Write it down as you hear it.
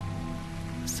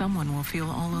someone will feel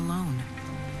all alone.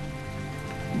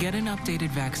 Get an updated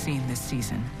vaccine this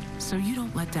season so you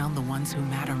don't let down the ones who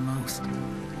matter most.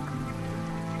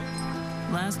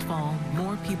 Last fall,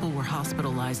 more people were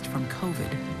hospitalized from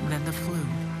COVID than the flu.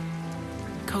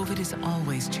 COVID is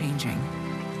always changing.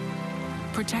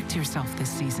 Protect yourself this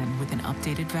season with an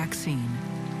updated vaccine.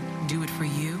 Do it for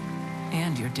you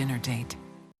and your dinner date.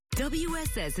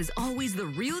 WSS is always the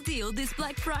real deal this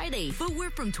Black Friday. Footwear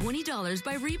from $20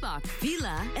 by Reebok,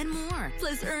 Fila, and more.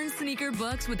 Plus, earn sneaker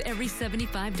bucks with every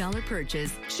 $75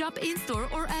 purchase. Shop in-store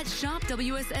or at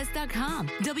shopwss.com.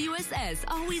 WSS,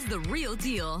 always the real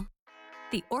deal.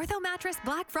 The Ortho Mattress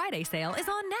Black Friday sale is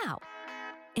on now.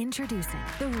 Introducing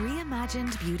the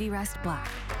reimagined Beauty Rest Black.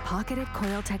 Pocketed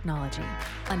coil technology,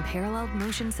 unparalleled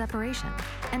motion separation,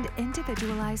 and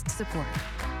individualized support.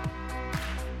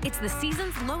 It's the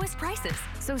season's lowest prices,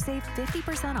 so save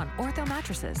 50% on Ortho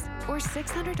mattresses or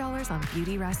 $600 on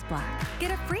Beauty Rest Black.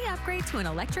 Get a free upgrade to an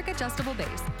electric adjustable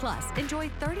base. Plus, enjoy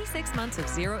 36 months of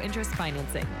zero-interest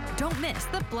financing. Don't miss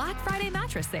the Black Friday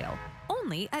mattress sale,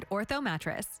 only at Ortho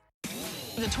Mattress.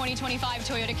 The 2025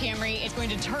 Toyota Camry is going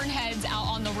to turn heads out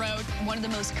on the road. One of the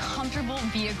most comfortable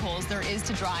vehicles there is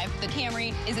to drive. The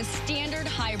Camry is a standard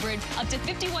hybrid, up to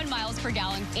 51 miles per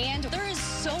gallon, and there is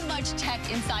so much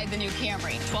tech inside the new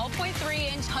Camry.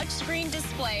 12.3-inch touchscreen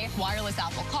display, wireless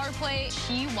Apple CarPlay,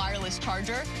 Qi wireless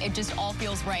charger. It just all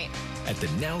feels right. At the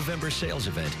November sales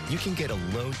event, you can get a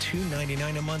low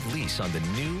 $299 a month lease on the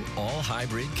new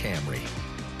all-hybrid Camry.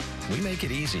 We make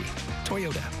it easy.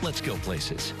 Toyota, let's go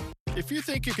places. If you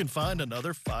think you can find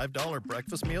another $5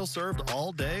 breakfast meal served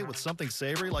all day with something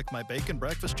savory like my bacon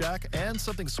breakfast jack and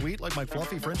something sweet like my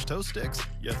fluffy French toast sticks,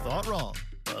 you thought wrong.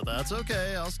 But that's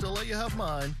okay, I'll still let you have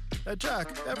mine. At Jack,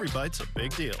 every bite's a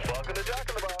big deal. Welcome to Jack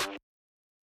in the Box.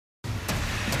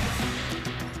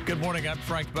 Good morning, I'm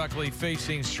Frank Buckley.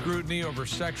 Facing scrutiny over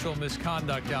sexual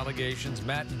misconduct allegations,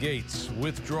 Matt Gaetz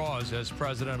withdraws as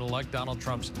President-elect Donald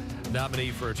Trump's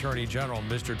nominee for Attorney General.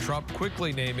 Mr. Trump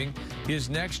quickly naming his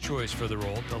next choice for the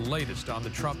role, the latest on the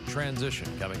Trump transition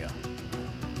coming up.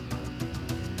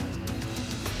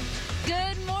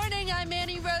 Good morning, I'm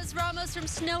Annie Rose Ramos from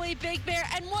snowy Big Bear,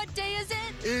 and what day is it?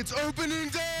 It's opening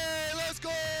day! Let's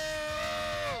go!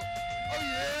 Oh,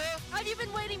 yeah! Have you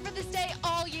been waiting for this day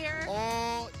all year?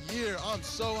 All year. I'm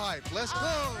so hyped. Let's go!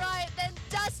 All right, then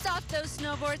dust off those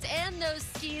snowboards and those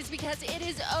skis because it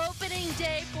is opening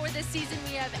day for the season.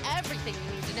 We have everything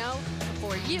you need to know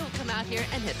before you come out here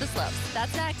and hit the slopes.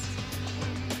 That's next.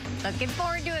 Looking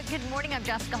forward to it. Good morning, I'm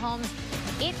Jessica Holmes.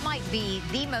 It might be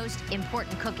the most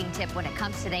important cooking tip when it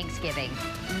comes to Thanksgiving.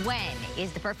 When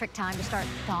is the perfect time to start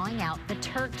thawing out the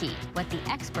turkey? What the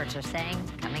experts are saying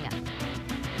coming up.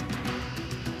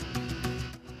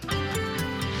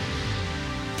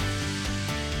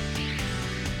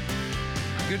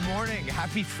 Good morning.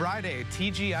 Happy Friday.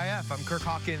 TGIF. I'm Kirk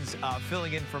Hawkins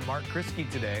filling in for Mark Kriske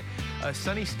today.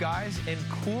 Sunny skies and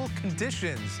cool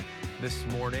conditions this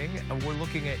morning. We're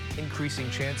looking at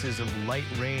increasing chances of light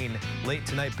rain late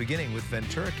tonight, beginning with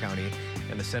Ventura County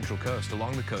and the Central Coast.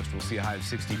 Along the coast, we'll see a high of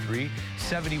 63,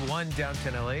 71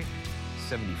 downtown LA,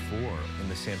 74 in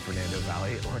the San Fernando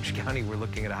Valley. Orange County, we're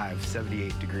looking at a high of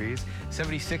 78 degrees,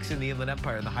 76 in the Inland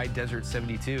Empire, and the high desert,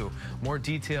 72. More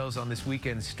details on this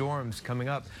weekend's storms coming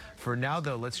up. For now,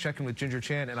 though, let's check in with Ginger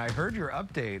Chan. And I heard your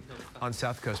update on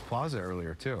South Coast Plaza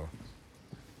earlier, too.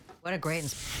 What a great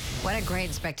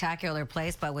and spectacular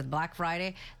place. But with Black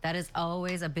Friday, that is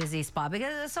always a busy spot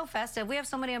because it's so festive. We have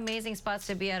so many amazing spots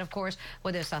to be at, of course,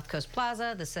 whether it's South Coast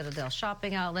Plaza, the Citadel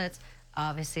shopping outlets,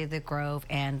 obviously the Grove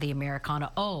and the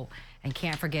Americana. Oh, and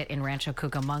can't forget in Rancho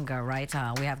Cucamonga, right?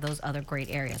 We have those other great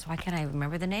areas. Why can't I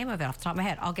remember the name of it off the top of my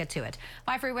head? I'll get to it.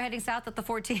 5 freeway heading south at the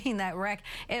 14, that wreck.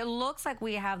 It looks like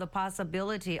we have the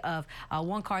possibility of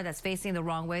one car that's facing the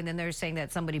wrong way, and then they're saying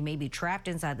that somebody may be trapped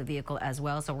inside the vehicle as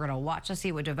well. So we're going to watch to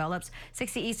see what develops.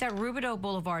 60 east at Rubidoux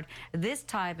Boulevard. This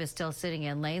type is still sitting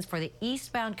in lanes for the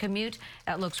eastbound commute.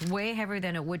 That looks way heavier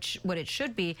than what it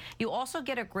should be. You also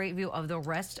get a great view of the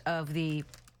rest of the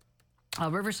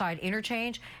Riverside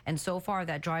interchange, and so far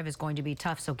that drive is going to be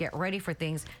tough, so get ready for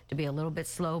things to be a little bit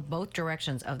slow both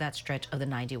directions of that stretch of the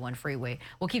 91 freeway.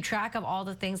 We'll keep track of all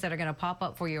the things that are going to pop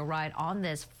up for your ride on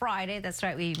this Friday. That's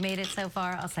right, we've made it so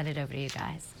far. I'll send it over to you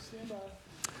guys.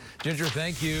 Ginger,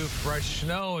 thank you. Fresh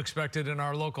snow expected in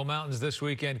our local mountains this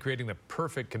weekend, creating the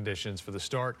perfect conditions for the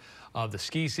start of the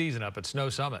ski season up at Snow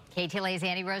Summit. KTLA's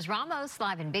Annie Rose Ramos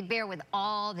live in Big Bear with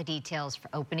all the details for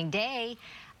opening day.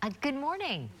 Good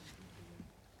morning.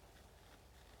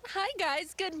 Hi,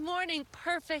 guys. Good morning.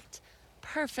 Perfect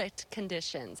perfect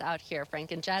conditions out here,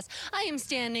 Frank and Jess. I am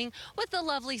standing with the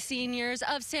lovely seniors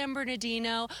of San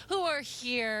Bernardino who are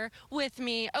here with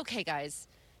me. Okay, guys,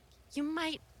 you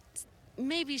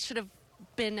maybe should have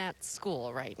been at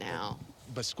school right now.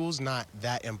 But school's not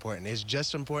that important. It's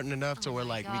just important enough to where,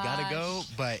 like, we gotta go,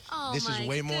 but this is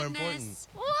way more important.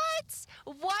 What?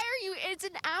 Why are you? It's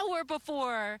an hour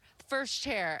before the first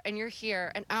chair, and you're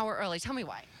here an hour early. Tell me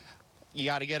why. You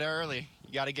gotta get her early.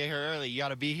 You gotta get her early. You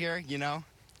gotta be here, you know?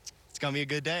 It's gonna be a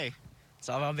good day. It's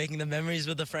all about making the memories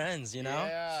with the friends, you know?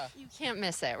 Yeah. You can't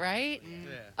miss it, right?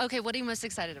 Yeah. Okay, what are you most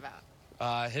excited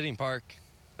about? Hitting park.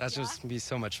 That's just gonna be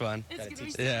so much fun.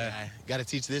 Gotta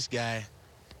teach this guy.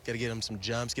 Gotta get him some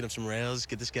jumps, get him some rails,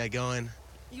 get this guy going.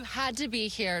 You had to be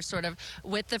here sort of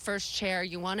with the first chair.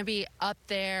 You want to be up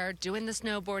there doing the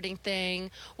snowboarding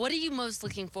thing. What are you most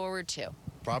looking forward to?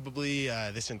 Probably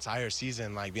this entire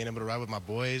season, like being able to ride with my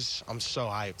boys. I'm so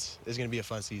hyped. It's gonna be a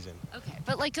fun season. Okay,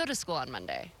 but like go to school on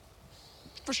Monday.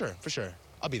 For sure, for sure.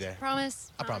 I'll be there.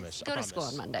 Promise? I promise. Go to school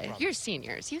on Monday. You're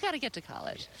seniors. You got to get to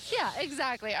college. Yeah,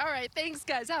 exactly. All right, thanks,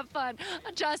 guys. Have fun.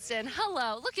 Justin,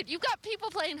 hello. Look at you've got people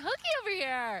playing hooky over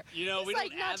here. You know, we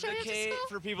don't advocate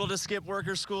for people to skip work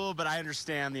or school, but I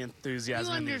understand the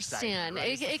enthusiasm and the excitement.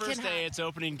 Right? It's the first day. It's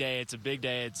opening day. It's a big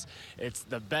day. It's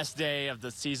the best day of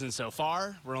the season so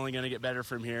far. We're only going to get better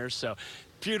from here. So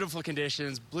beautiful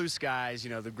conditions, blue skies.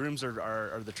 You know, the grooms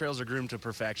the trails are groomed to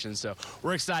perfection. So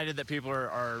we're excited that people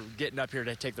are getting up here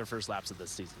to take their first laps of this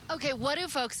season. Okay, what do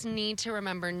folks need to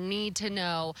remember, need to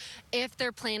know if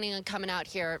they're planning on coming out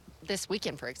here this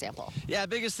weekend, for example? Yeah,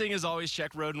 biggest thing is always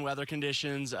check road and weather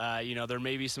conditions. You know, there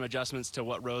may be some adjustments to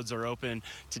what roads are open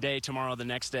today, tomorrow, the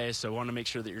next day. So want to make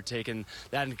sure that you're taking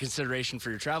that into consideration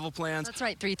for your travel plans. That's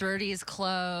right. 3:30 is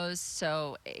closed,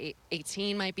 so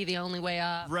 18 might be the only way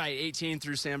up. Right, 18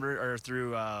 through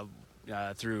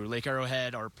through Lake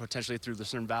Arrowhead or potentially through the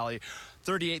Cern Valley.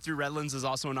 38 through Redlands is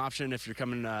also an option if you're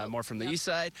coming more from the east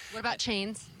side. What about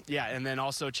chains? Yeah, and then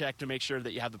also check to make sure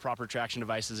that you have the proper traction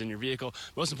devices in your vehicle.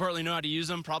 Most importantly, know how to use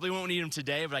them. Probably won't need them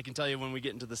today, but I can tell you when we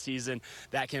get into the season,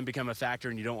 that can become a factor,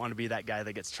 and you don't want to be that guy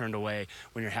that gets turned away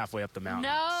when you're halfway up the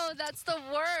mountain. No, that's the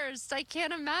worst. I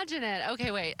can't imagine it.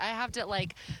 Okay, wait. I have to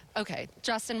okay,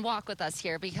 Justin, walk with us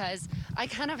here because I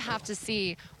kind of have to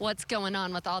see what's going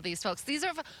on with all these folks. These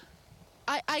are...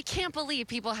 I can't believe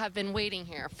people have been waiting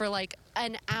here for like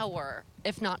an hour,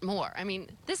 if not more. I mean,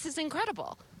 this is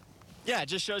incredible. Yeah, it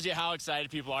just shows you how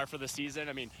excited people are for the season.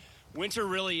 I mean, winter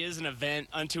really is an event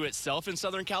unto itself in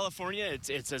Southern California.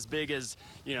 It's as big as,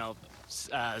 you know,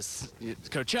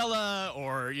 Coachella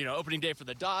or, you know, opening day for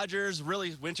the Dodgers.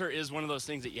 Really, winter is one of those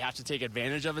things that you have to take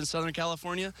advantage of in Southern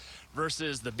California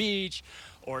versus the beach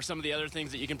or some of the other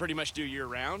things that you can pretty much do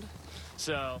year-round.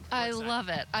 So I love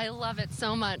it. I love it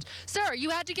so much. Sir,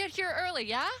 you had to get here early,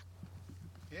 yeah?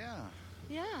 Yeah.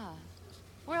 Yeah.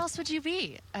 Where else would you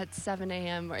be at 7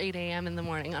 a.m. or 8 a.m. in the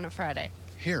morning on a Friday?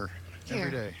 Here. Every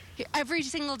day. Here, every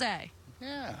single day?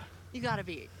 Yeah. You gotta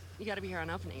be here on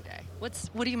opening day.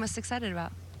 What are you most excited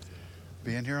about?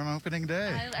 Being here on opening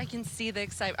day. I can see the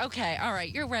excitement. Okay, all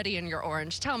right, you're ready in your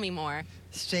orange. Tell me more.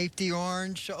 Safety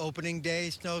orange, opening day,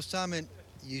 Snow Summit.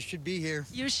 You should be here.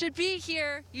 You should be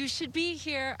here. You should be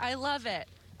here. I love it.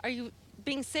 Are you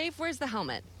being safe? Where's the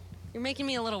helmet? You're making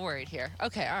me a little worried here.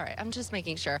 Okay, all right. I'm just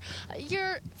making sure.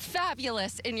 You're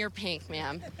fabulous in your pink,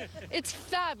 ma'am. It's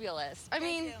fabulous. I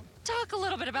mean, talk a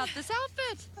little bit about this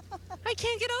outfit. I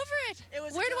can't get over it.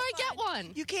 Where do I get one?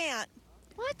 You can't.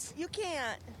 What? You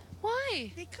can't.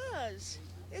 Why? Because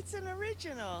it's an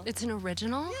original. It's an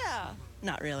original? Yeah.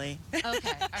 Not really. Okay, all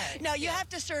right. No, you have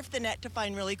to surf the net to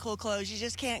find really cool clothes. You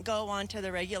just can't go onto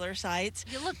the regular sites.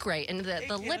 You look great, and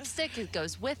the lipstick it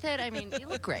goes with it. I mean, you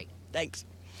look great. Thanks.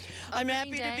 I'm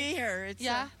happy to be here. It's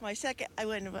yeah. My second. I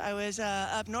was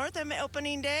up north on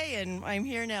opening day, and I'm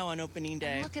here now on opening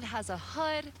day. And look, it has a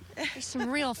hood. There's some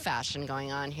real fashion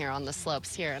going on here on the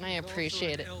slopes here, and I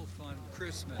appreciate it. Elf on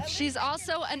Christmas. She's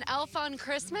also an elf on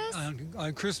Christmas.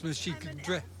 On Christmas, she could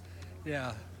dress.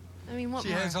 Yeah. I mean, what she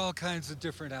more? has all kinds of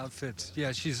different outfits.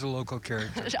 Yeah, she's a local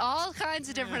character. All kinds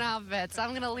of different outfits.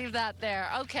 I'm going to leave that there.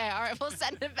 Okay, all right, we'll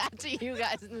send it back to you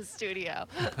guys in the studio.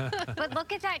 But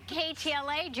look at that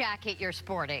KTLA jacket you're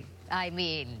sporting. I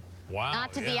mean, wow,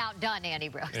 not to be outdone, Annie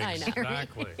Brooks.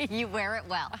 Exactly. You wear it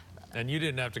well. And you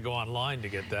didn't have to go online to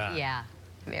get that. Yeah,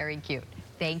 very cute.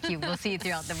 Thank you. We'll see you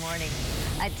throughout the morning.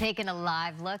 Taking a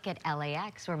live look at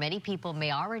LAX, where many people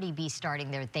may already be starting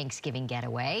their Thanksgiving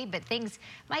getaway, but things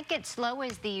might get slow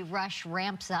as the rush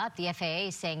ramps up. The FAA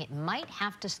is saying it might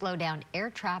have to slow down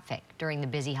air traffic during the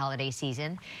busy holiday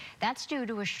season. That's due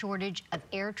to a shortage of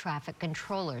air traffic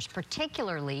controllers,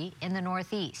 particularly in the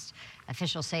Northeast.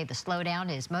 Officials say the slowdown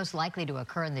is most likely to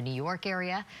occur in the New York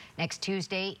area. Next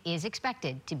Tuesday is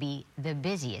expected to be the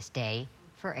busiest day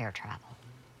for air travel.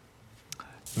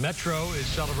 Metro is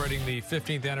celebrating the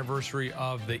 15th anniversary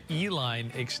of the E-Line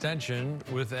extension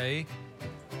with a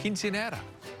quinceañera.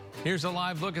 Here's a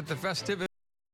live look at the festivities.